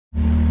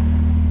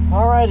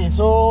Alrighty,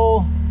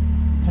 so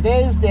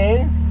today's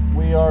day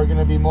we are going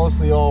to be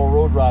mostly all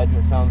road riding,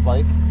 it sounds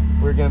like.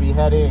 We're going to be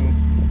heading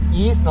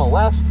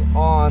west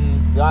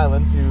on the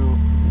island to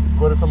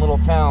go to some little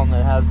town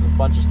that has a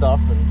bunch of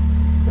stuff,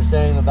 and they're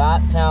saying that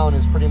that town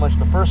is pretty much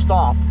the first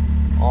stop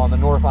on the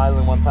North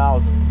Island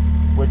 1000,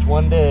 which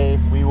one day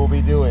we will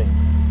be doing.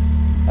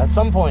 At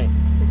some point,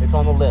 it's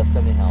on the list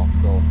anyhow,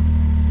 so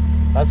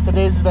that's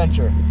today's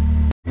adventure.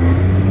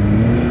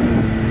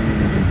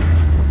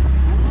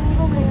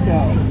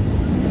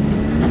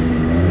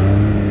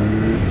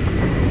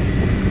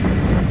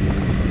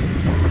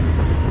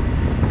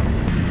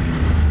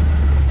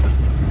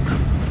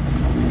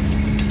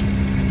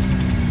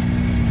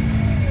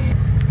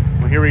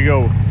 Here we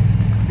go.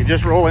 We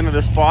just roll into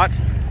the spot.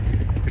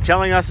 They're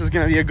telling us there's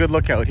going to be a good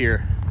lookout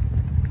here.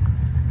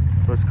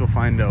 So let's go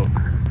find out.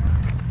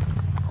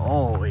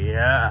 Oh,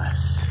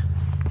 yes.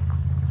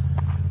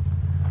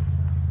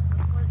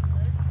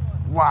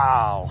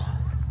 Wow.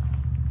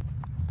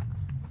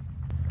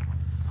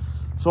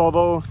 So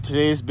although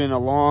today's been a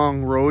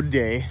long road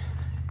day,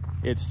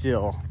 it's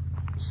still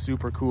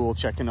super cool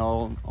checking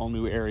all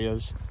new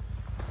areas.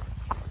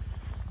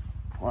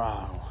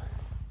 Wow.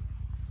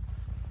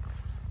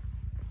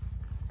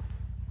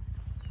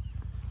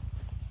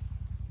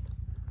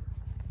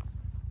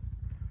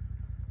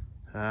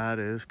 That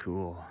is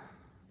cool.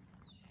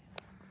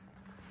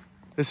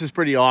 This is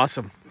pretty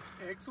awesome.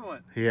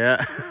 Excellent.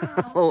 Yeah.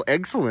 Oh,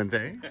 excellent,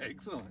 eh?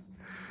 Excellent.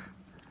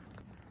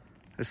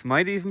 This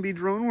might even be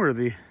drone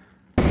worthy.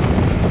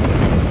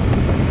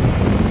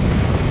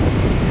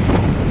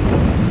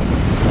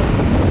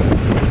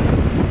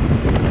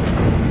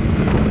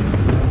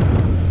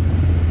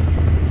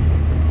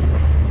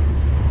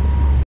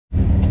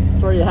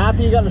 So are you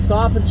happy you got to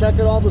stop and check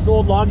out all this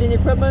old logging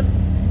equipment?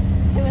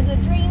 It was a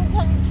dream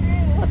come true.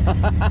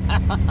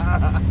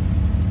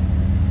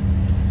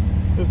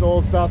 This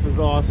old stuff is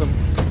awesome.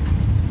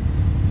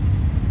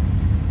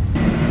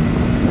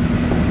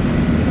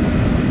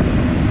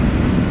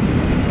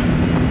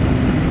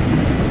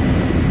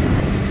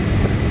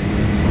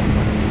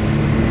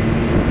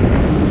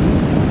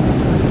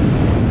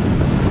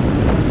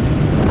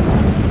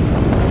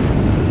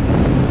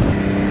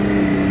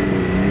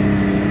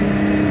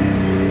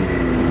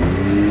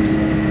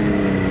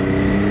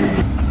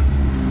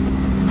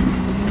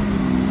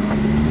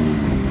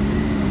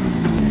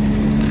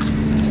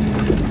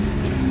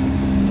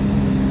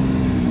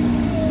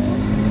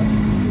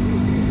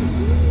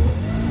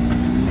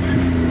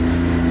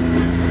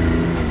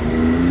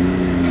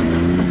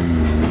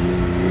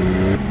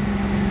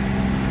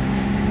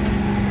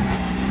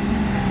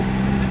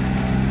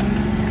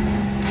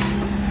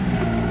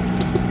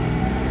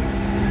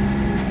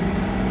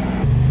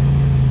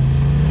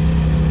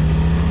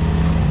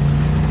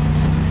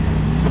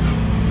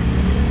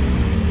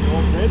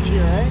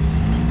 Here, eh?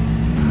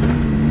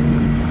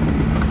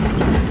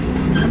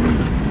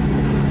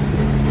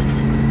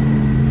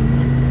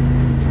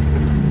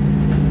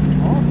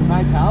 Oh, some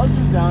nice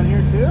houses down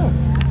here too.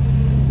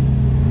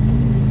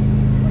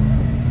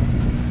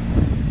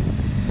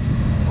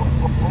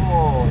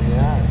 Oh,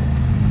 yeah.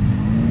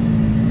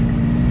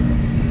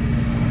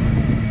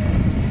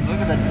 Look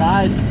at the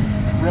tide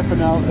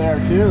ripping out there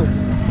too.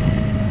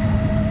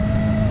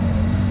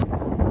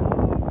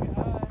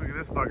 Look at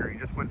this bugger, he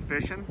just went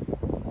fishing.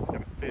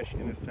 Fish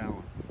in his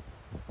talons.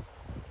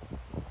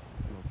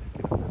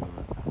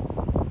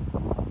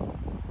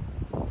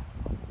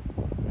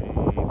 Maybe.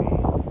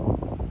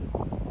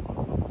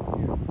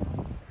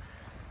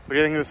 What do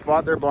you think of the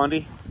spot there,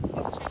 Blondie?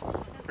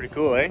 Pretty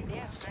cool, eh? Yeah,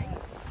 nice.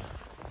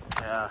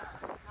 Yeah.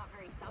 Not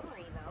very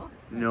summery though.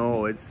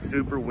 No, it's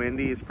super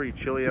windy. It's pretty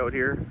chilly out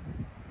here.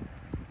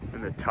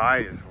 And the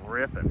tide is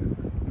ripping.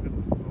 Look at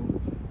those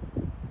boats.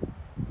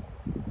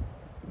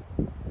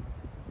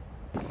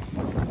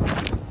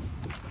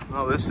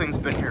 Well, this thing's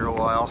been here a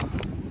while.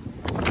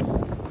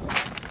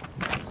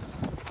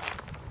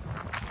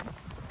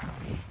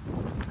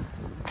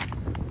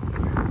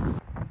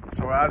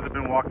 So as I've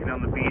been walking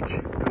down the beach,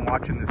 I've been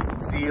watching this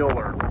seal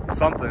or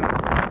something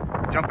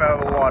jump out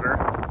of the water.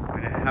 I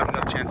haven't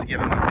got a chance to get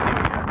on the video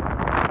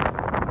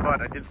yet.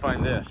 But I did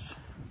find this,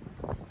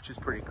 which is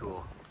pretty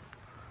cool.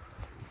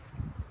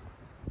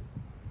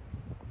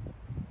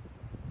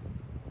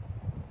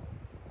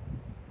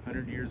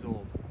 "100 years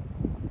old.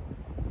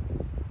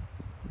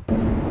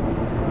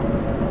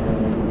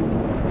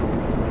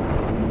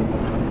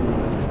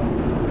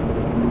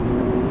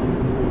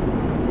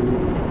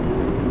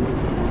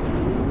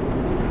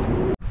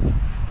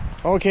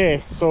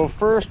 Okay, so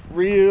first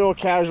real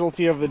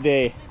casualty of the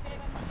day.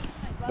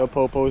 The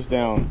popo's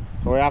down.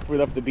 So after we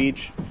left the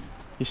beach,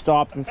 he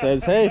stopped and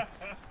says, "Hey,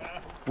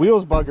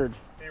 wheel's buggered.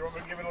 Hey, you want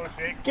me to give it a little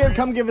shake?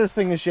 Come give this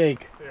thing a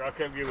shake." Here, I'll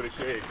come give it a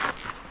shake.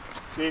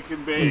 Shake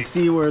and bake. You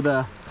see where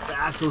the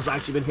axle's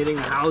actually been hitting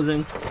the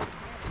housing.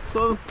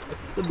 So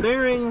the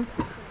bearing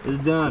is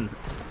done.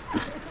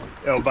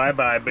 Oh,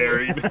 bye-bye,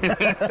 Barry.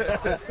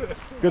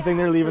 Good thing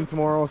they're leaving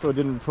tomorrow, so it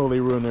didn't totally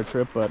ruin their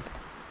trip, but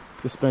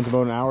Just spent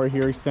about an hour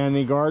here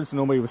standing guard so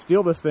nobody would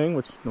steal this thing,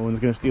 which no one's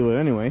going to steal it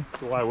anyway.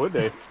 So why would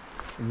they?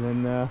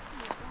 And then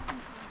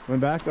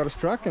went back, got his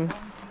truck, and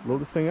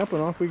loaded this thing up,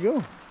 and off we go.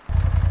 You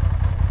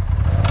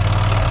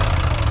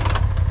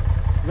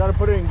got to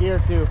put it in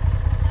gear too.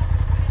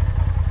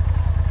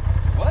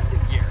 Was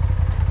it gear?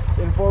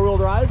 In four-wheel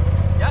drive?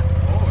 Yeah.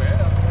 Oh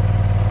yeah.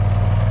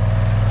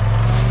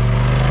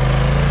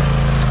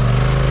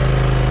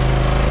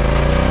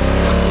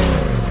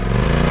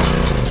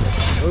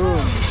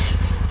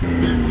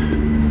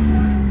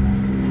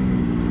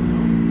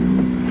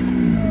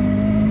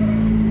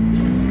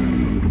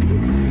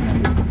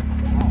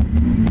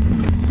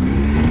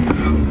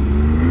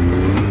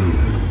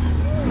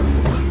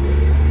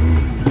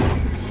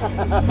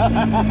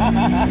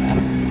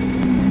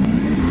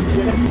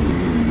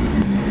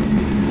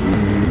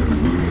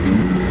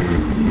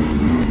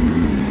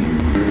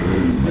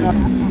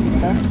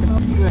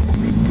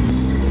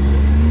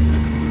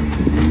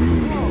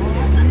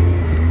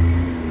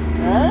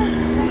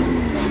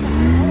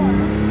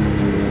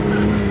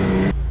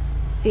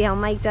 See how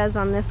Mike does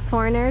on this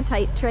corner,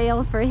 tight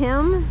trail for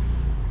him.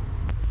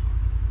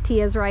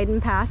 Tia's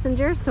riding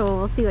passenger, so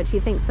we'll see what she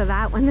thinks of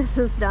that when this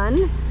is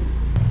done.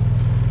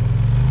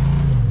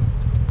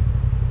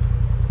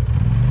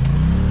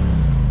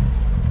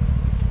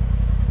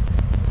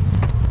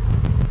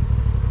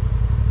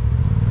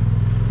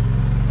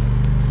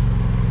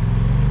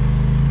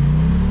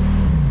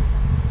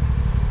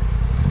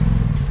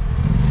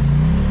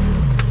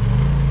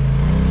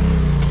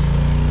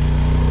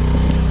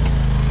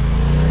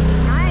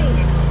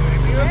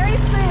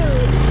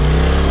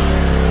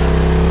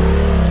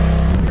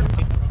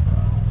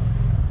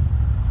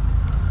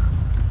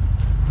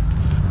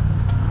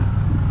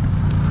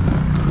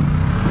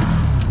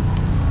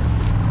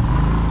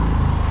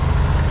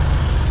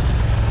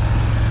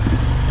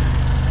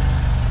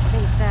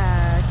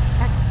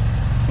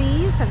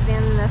 Have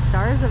been the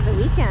stars of the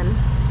weekend.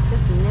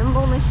 Just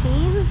nimble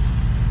machine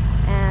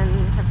and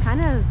have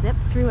kind of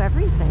zipped through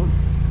everything.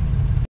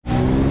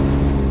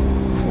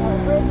 Yeah,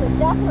 the bridge has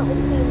definitely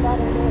seen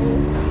better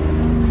days.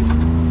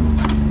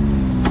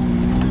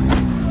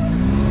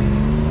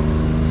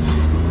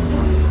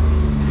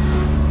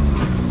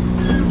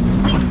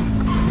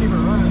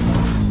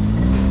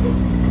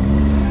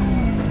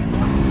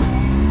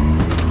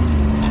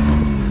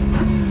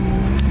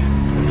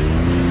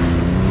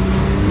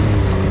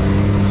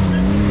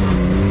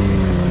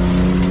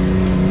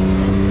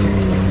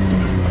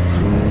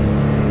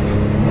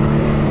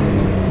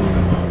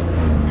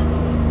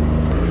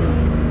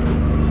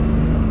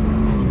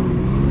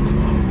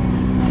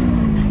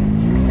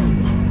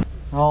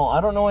 I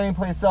don't know any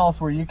place else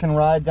where you can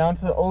ride down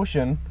to the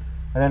ocean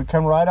and then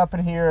come right up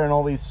in here and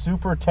all these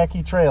super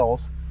techie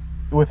trails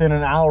within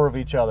an hour of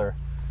each other.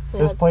 Yeah,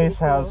 this place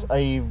has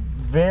a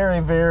very,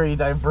 very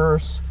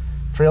diverse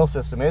trail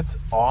system. It's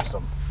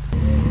awesome.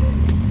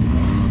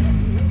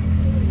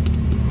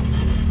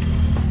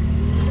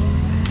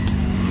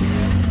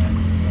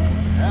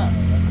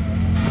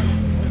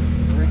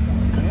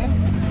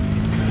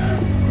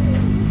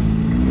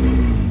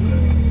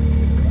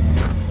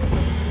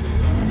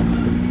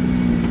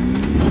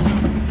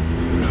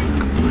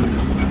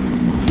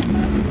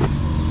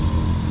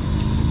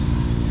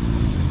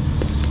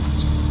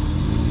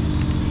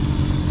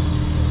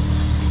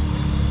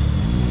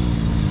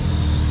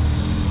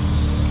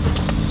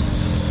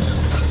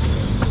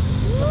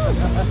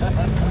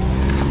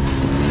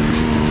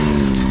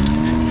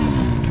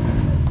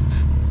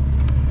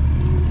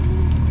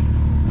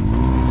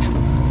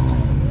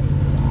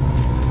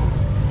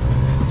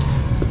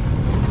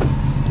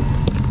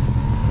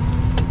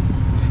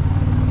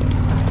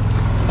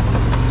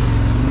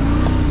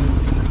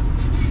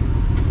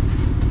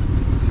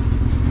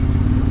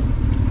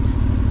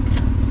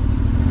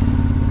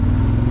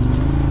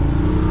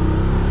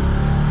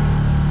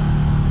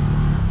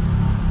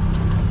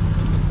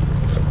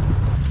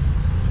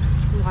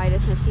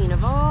 Machine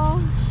of all.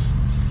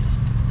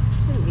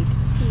 Shouldn't be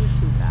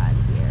too bad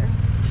here.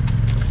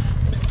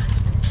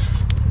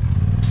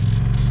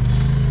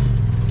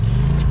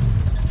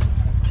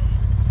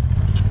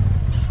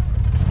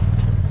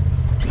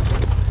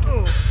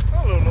 Oh,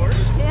 hello, Lord.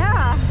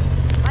 Yeah,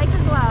 like a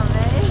glove,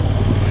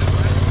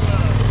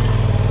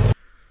 eh?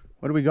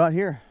 What do we got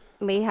here?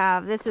 We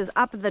have, this is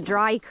up the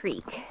Dry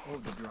Creek. Oh,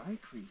 the Dry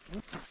Creek.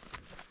 You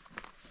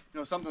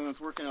know, something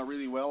that's working out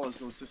really well is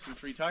those System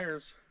 3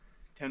 tires.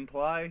 10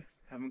 ply.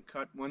 Haven't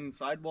cut one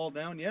sidewall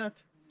down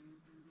yet.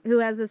 Who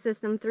has the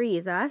System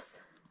 3s? Us?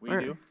 We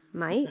do.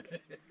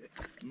 Mike?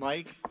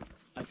 Mike.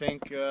 I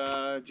think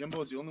Jimbo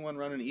is the only one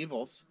running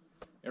Evils.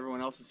 Everyone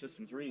else is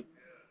System 3.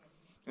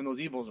 And those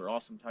Evils are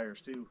awesome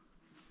tires too.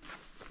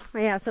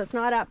 Well, yeah, so it's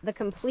not up the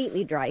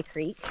completely Dry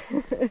Creek.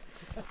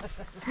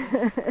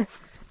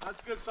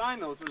 That's a good sign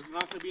though. There's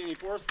not going to be any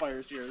forest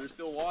fires here. There's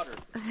still water.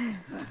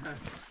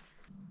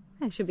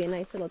 That should be a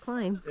nice little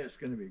climb. It's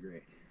going to be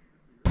great.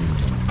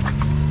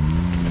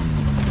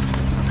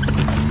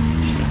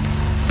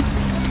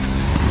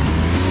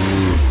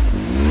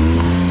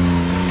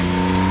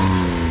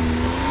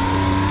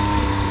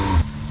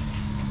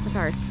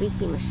 our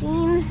squeaky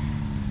machine.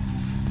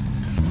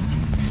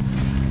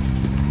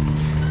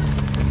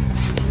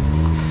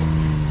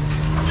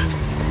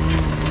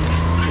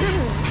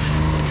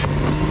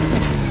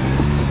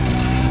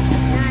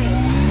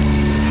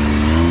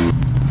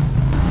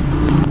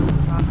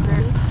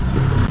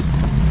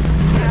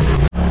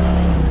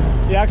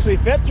 You actually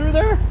fit through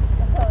there?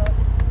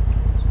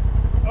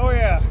 Oh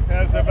yeah,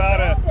 that's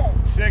about a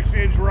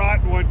 6-inch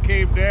rotten one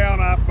came down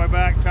off my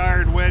back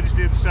tire and wedged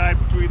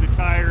inside between the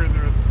tire and the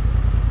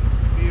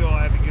wheel.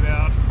 I had to get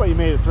out, But you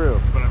made it through.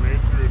 but I made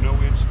it through. No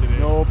incident.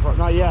 No,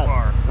 not yet. So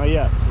far. Not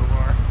yet. So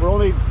far. We're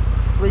only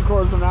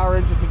 3/4 of an hour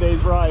into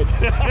today's ride.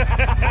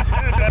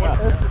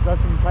 Got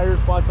some tire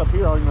spots up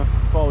here. I'm gonna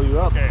follow you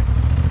up. Okay.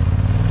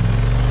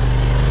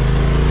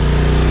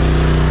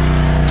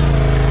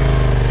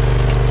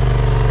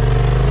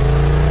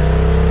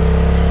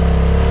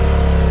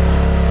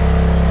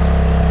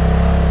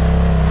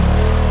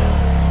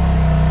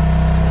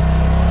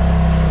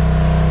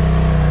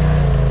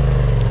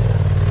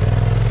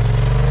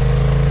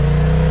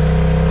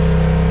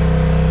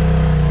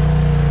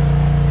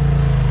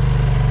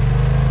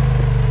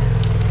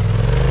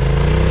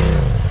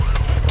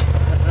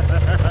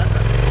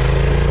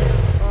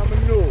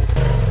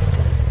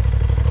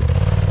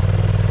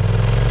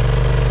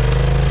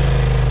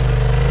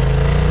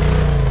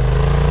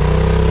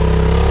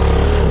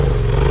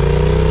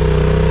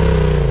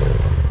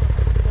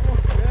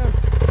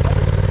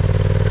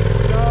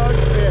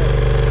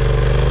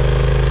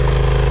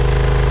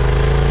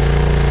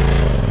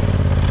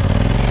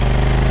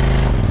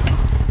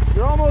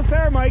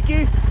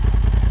 Mikey.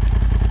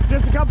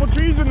 Just a couple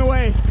trees in the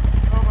way.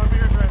 Oh, my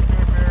beer's right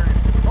there buried.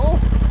 Oh.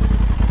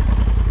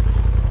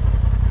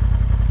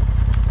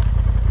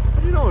 How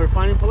do you know we're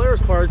finding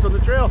Polaris parts on the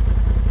trail?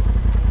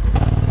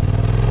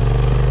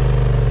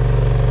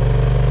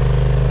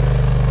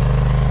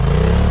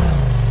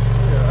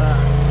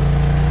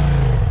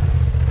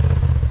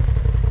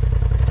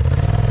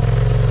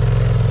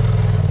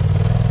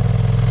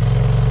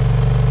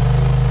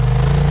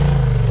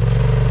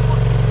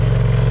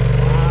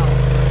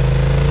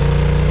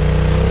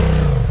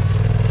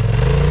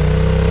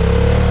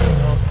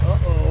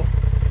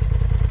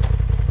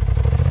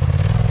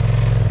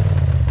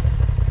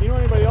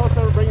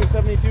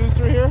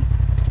 Through here?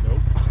 Nope.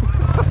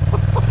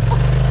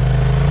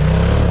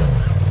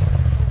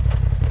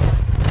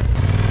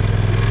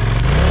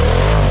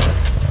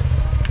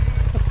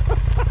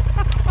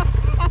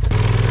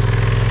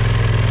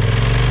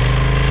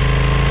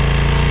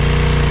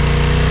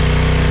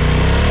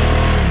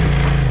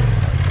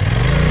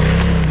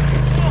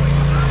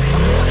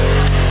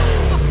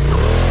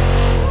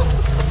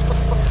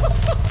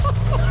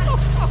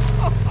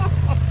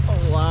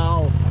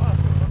 Wow.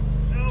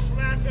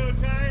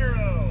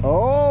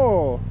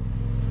 Oh.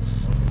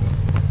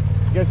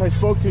 I guess I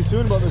spoke too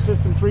soon about the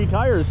System 3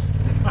 tires.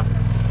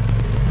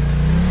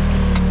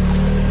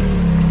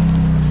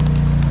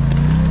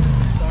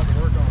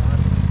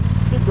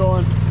 Keep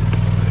going.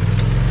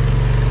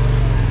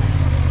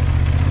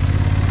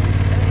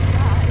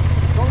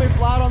 It's only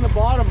flat on the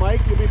bottom,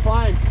 Mike. You'll be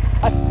fine.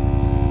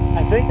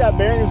 I think that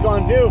bearing is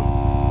gone too.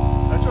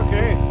 That's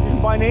okay. You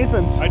can buy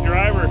Nathan's. My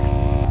driver.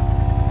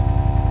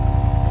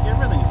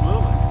 Everything's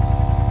moving.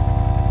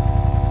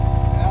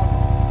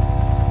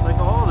 Like,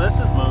 oh, this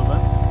is moving.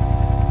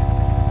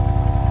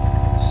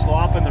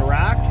 Slop in the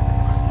rack.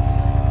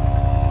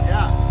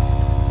 Yeah.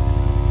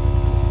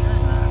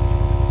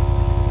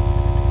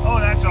 Oh,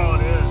 that's all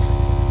it is.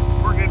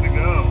 We're good to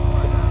go.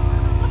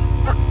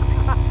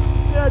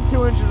 Yeah,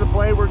 2 inches of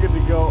play, we're good to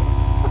go.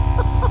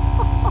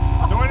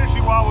 No wonder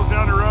she wobbles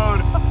down the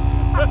road.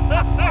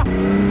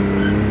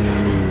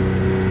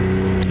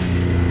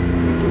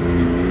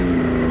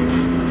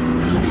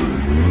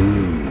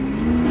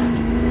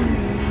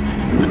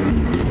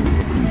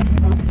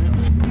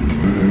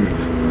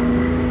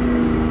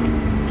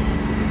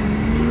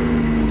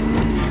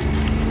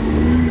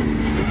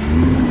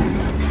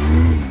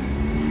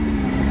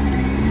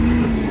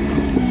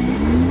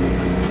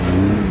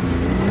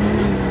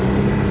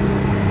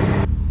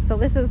 So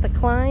this is the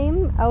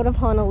climb out of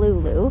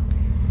Honolulu,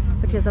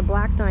 which is a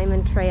black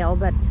diamond trail,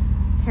 but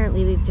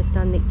apparently we've just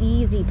done the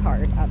easy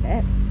part of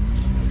it.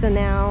 So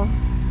now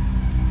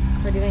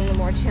we're doing the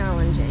more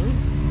challenging.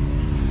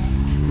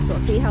 So we'll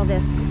see how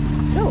this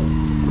goes.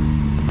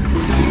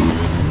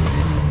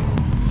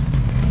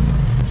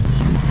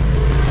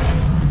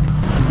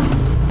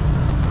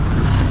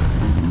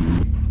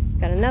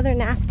 Got another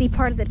nasty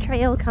part of the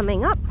trail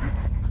coming up.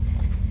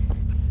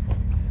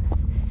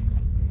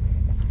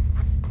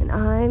 And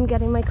I'm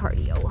getting my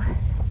cardio.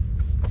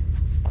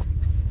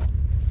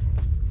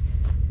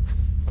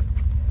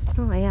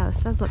 Oh yeah, this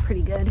does look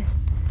pretty good.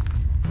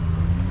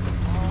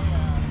 Oh,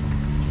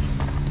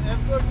 yeah.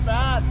 This looks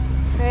bad.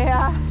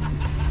 Yeah.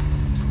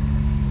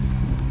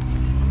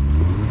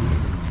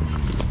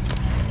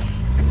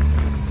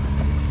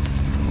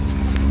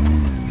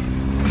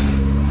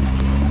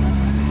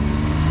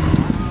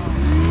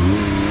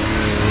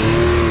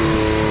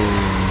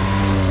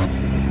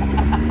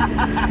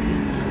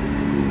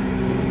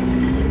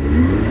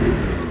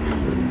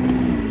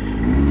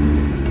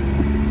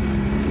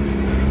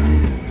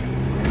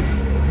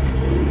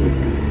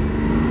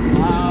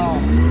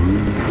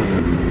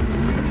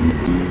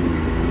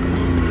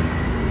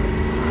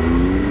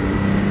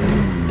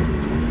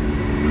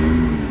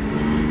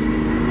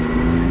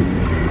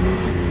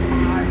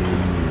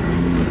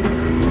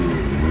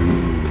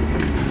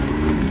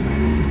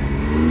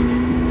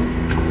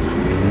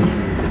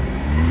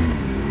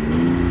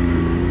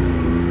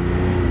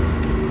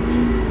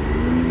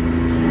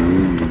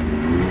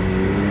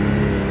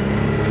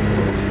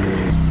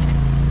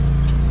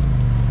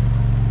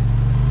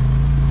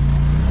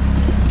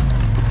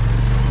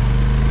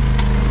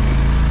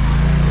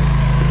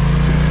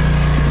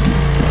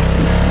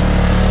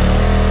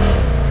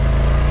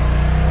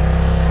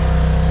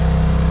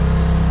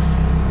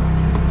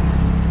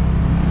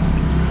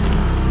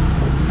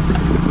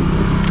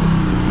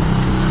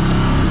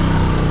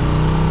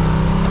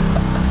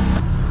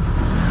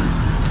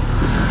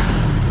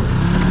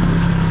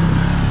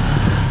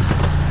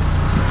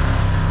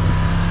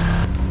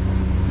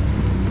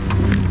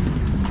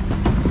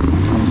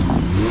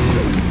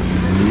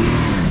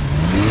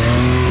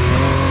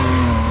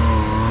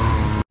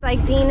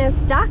 like Dean is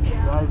stuck.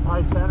 Guys,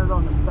 high centered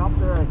on the stump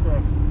there, I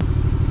think.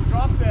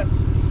 Drop this.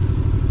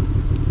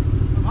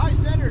 I'm high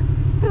centered.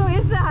 Who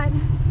is that?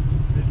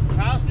 It's the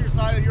passenger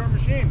side of your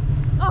machine.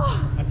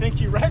 Oh, I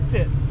think you wrecked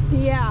it.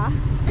 yeah.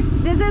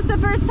 Is this the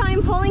first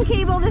time pulling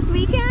cable this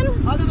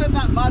weekend? Other than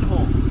that mud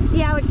hole.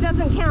 Yeah, which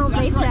doesn't count,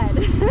 That's they right. said.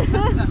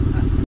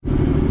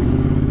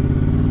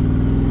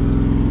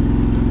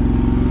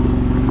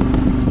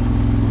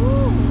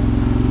 Ooh.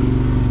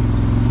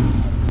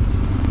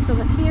 So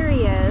the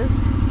theory is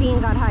Dean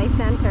got high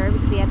center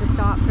because he had to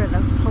stop for the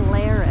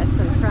Polaris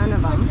in front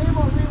of him.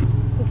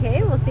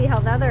 Okay, we'll see how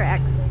the other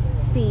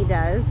XC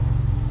does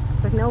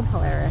with no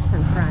Polaris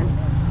in front.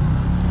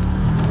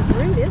 This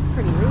route is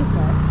pretty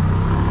ruthless.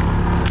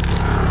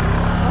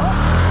 Oh,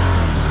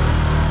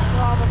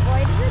 Rob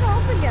avoided it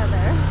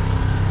altogether.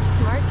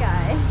 Smart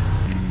guy.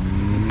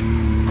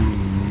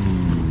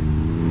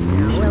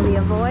 Now, will he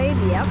avoid?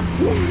 Yep.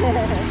 You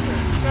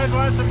guys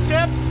want some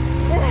chips?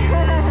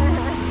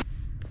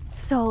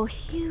 So,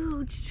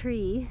 huge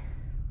tree.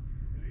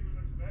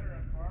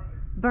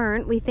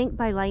 Burnt, we think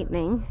by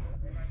lightning.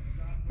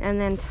 And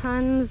then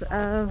tons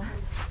of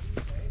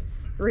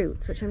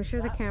roots, which I'm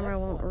sure the camera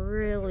won't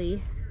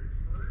really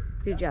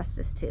do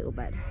justice to,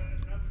 but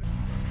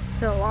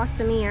so lost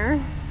a mirror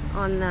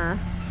on the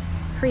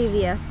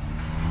previous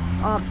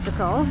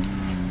obstacle.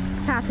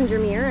 Passenger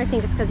mirror, I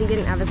think it's because he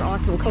didn't have his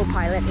awesome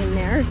co-pilot in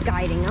there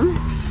guiding him.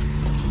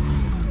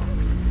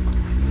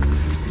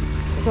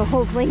 So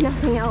hopefully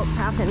nothing else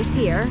happens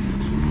here.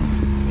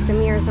 The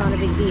mirror's not a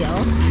big deal.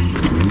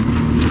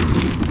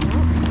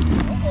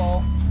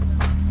 Uh-oh.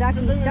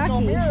 Stucky, There's no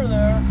stucky. mirror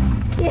there.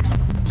 Yeah.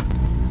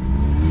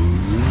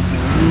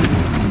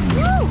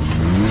 Woo!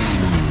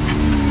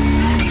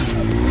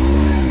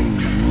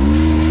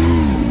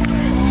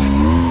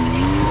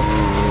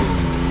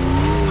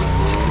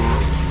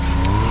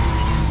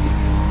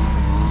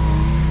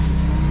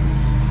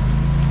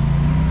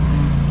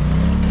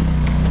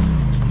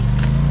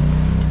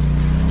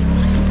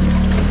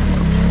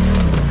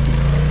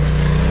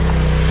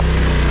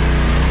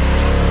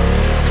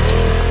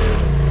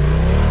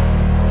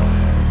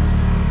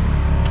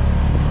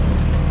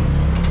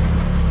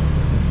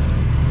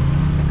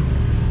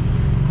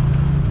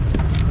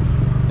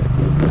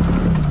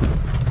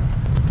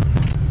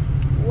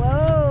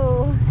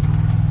 Whoa.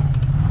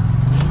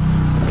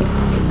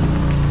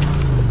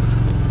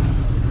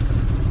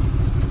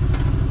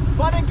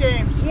 Fun and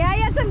games. Yeah,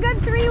 you had some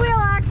good three-wheel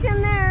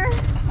action there.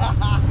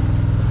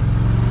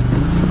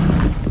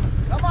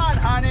 Come on,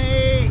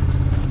 honey.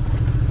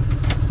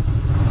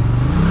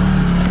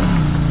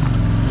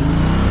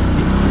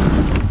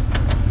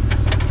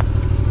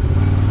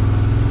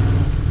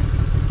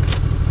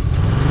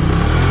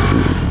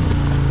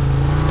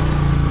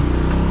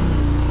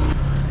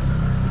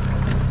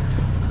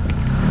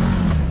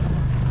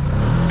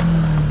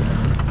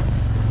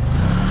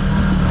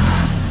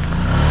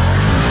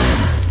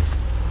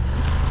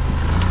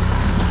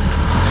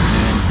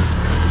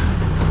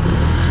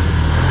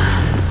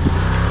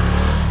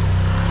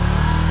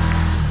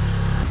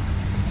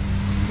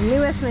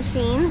 Newest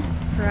machine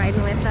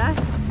riding with us.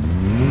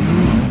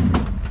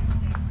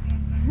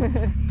 I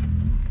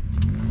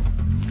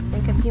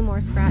think a few more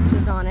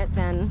scratches on it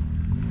than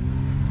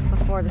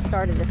before the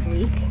start of this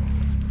week.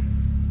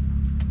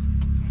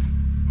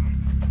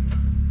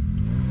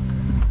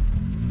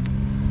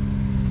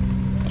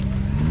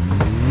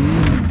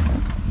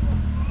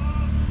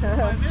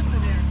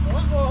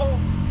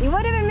 You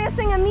would have been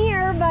missing a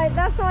mirror, but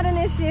that's not an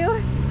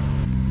issue.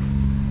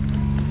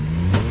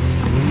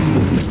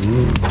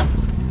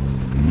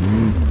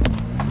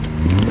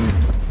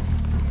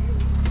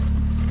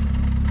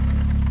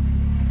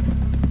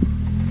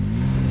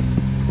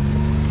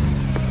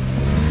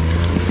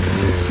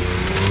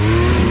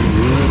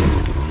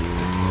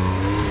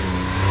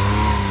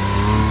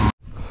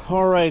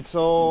 All right,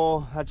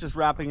 so that's just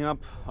wrapping up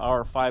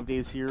our 5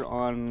 days here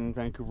on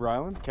Vancouver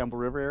Island, Campbell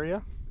River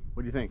area.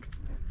 What do you think?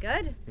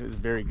 Good. It was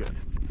very good.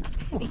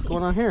 Oh, what's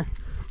going on here?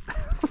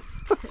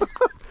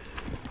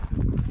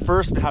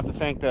 First, we have to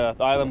thank the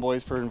Island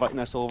boys for inviting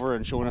us over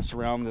and showing us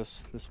around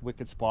this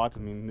wicked spot. I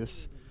mean,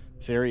 this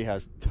area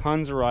has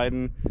tons of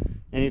riding,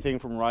 anything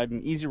from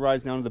riding easy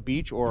rides down to the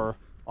beach, or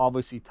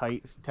obviously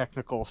tight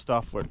technical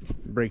stuff that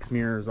breaks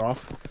mirrors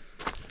off.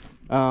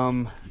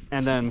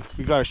 And then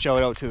we got to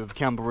shout out to the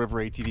Campbell River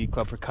ATV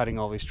Club for cutting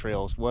all these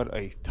trails. What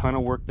a ton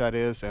of work that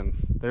is, and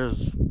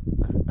there's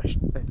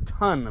a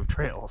ton of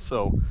trails,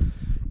 so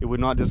it would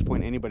not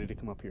disappoint anybody to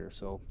come up here.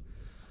 So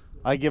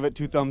I give it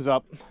 2 thumbs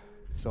up.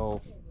 So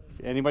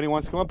if anybody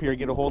wants to come up here,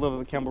 get a hold of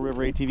the Campbell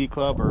River ATV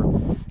Club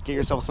or get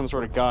yourself some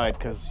sort of guide,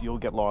 because you'll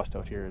get lost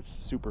out here. It's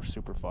super,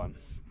 super fun.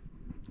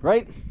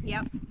 Right?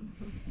 Yep.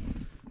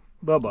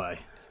 Bye-bye.